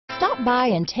Stop by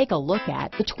and take a look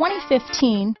at the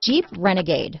 2015 Jeep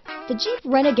Renegade. The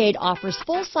Jeep Renegade offers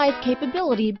full-size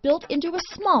capability built into a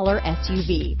smaller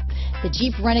SUV. The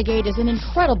Jeep Renegade is an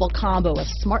incredible combo of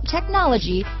smart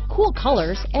technology, cool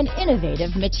colors, and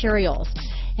innovative materials.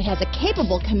 It has a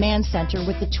capable command center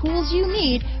with the tools you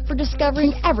need for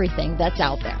discovering everything that's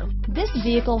out there. This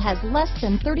vehicle has less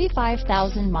than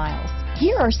 35,000 miles.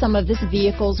 Here are some of this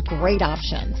vehicle's great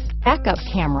options: backup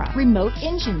camera, remote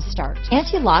engine start,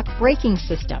 anti-lock braking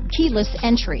system, keyless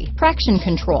entry, traction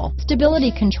control,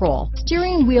 stability control,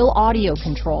 steering wheel audio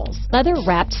controls,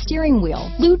 leather-wrapped steering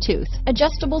wheel, Bluetooth,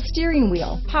 adjustable steering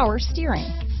wheel, power steering,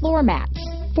 floor mats,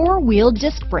 four-wheel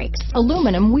disc brakes,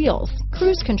 aluminum wheels,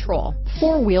 cruise control,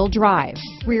 four-wheel drive,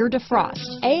 rear defrost,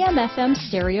 AM/FM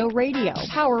stereo radio,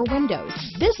 power windows.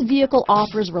 This vehicle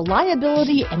offers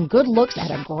reliability and good looks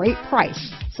at a great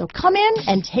price. So come in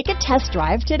and take a test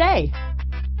drive today.